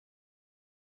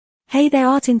Hey there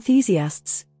art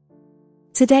enthusiasts!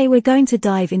 Today we're going to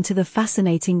dive into the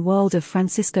fascinating world of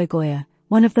Francisco Goya,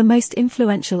 one of the most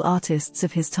influential artists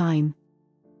of his time.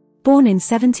 Born in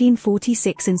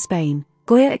 1746 in Spain,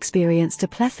 Goya experienced a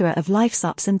plethora of life's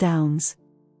ups and downs.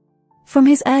 From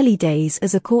his early days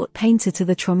as a court painter to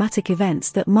the traumatic events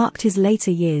that marked his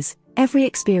later years, every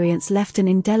experience left an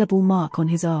indelible mark on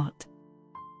his art.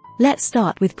 Let's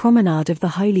start with Promenade of the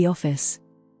Holy Office.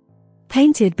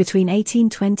 Painted between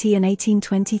 1820 and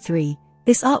 1823,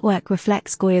 this artwork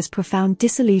reflects Goya's profound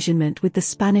disillusionment with the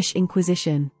Spanish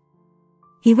Inquisition.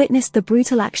 He witnessed the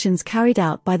brutal actions carried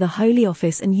out by the Holy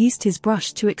Office and used his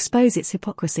brush to expose its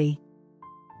hypocrisy.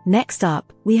 Next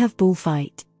up, we have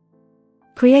Bullfight.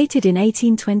 Created in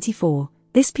 1824,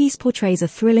 this piece portrays a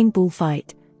thrilling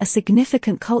bullfight, a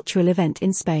significant cultural event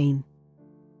in Spain.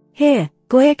 Here,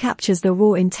 Goya captures the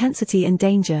raw intensity and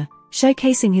danger,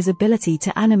 showcasing his ability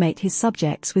to animate his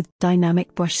subjects with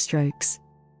dynamic brushstrokes.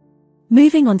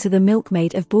 Moving on to the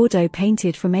Milkmaid of Bordeaux,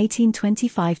 painted from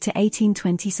 1825 to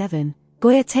 1827,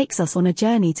 Goya takes us on a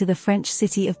journey to the French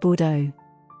city of Bordeaux.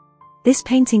 This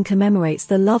painting commemorates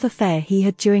the love affair he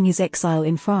had during his exile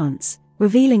in France,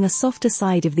 revealing a softer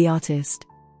side of the artist.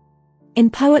 In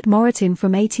Poet Moratín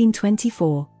from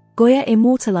 1824, Goya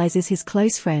immortalizes his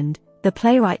close friend, the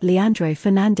playwright Leandro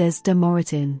Fernández de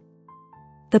Moratín.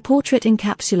 The portrait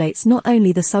encapsulates not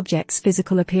only the subject's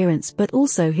physical appearance but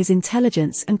also his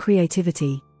intelligence and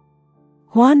creativity.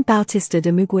 Juan Bautista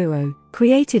de Muguiro,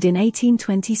 created in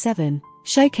 1827,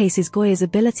 showcases Goya's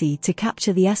ability to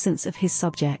capture the essence of his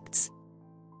subjects.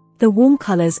 The warm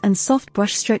colors and soft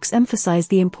brushstrokes emphasize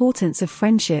the importance of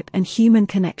friendship and human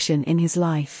connection in his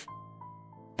life.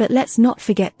 But let's not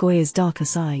forget Goya's darker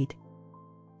side.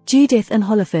 Judith and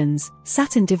Holofernes,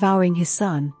 Saturn Devouring His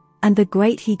Son, and The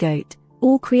Great He-Goat,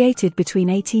 all created between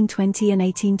 1820 and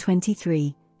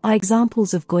 1823, are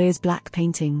examples of Goya's black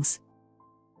paintings.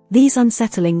 These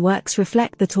unsettling works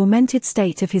reflect the tormented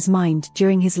state of his mind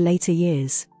during his later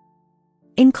years.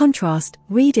 In contrast,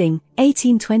 Reading,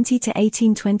 1820 to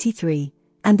 1823,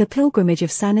 and The Pilgrimage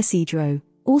of San Isidro,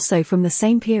 also from the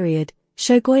same period,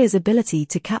 show Goya's ability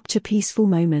to capture peaceful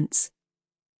moments.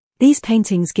 These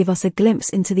paintings give us a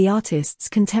glimpse into the artist's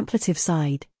contemplative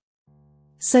side.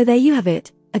 So there you have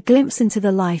it, a glimpse into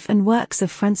the life and works of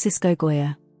Francisco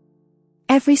Goya.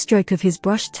 Every stroke of his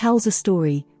brush tells a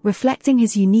story, reflecting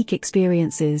his unique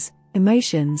experiences,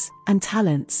 emotions, and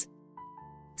talents.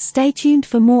 Stay tuned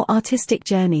for more artistic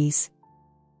journeys.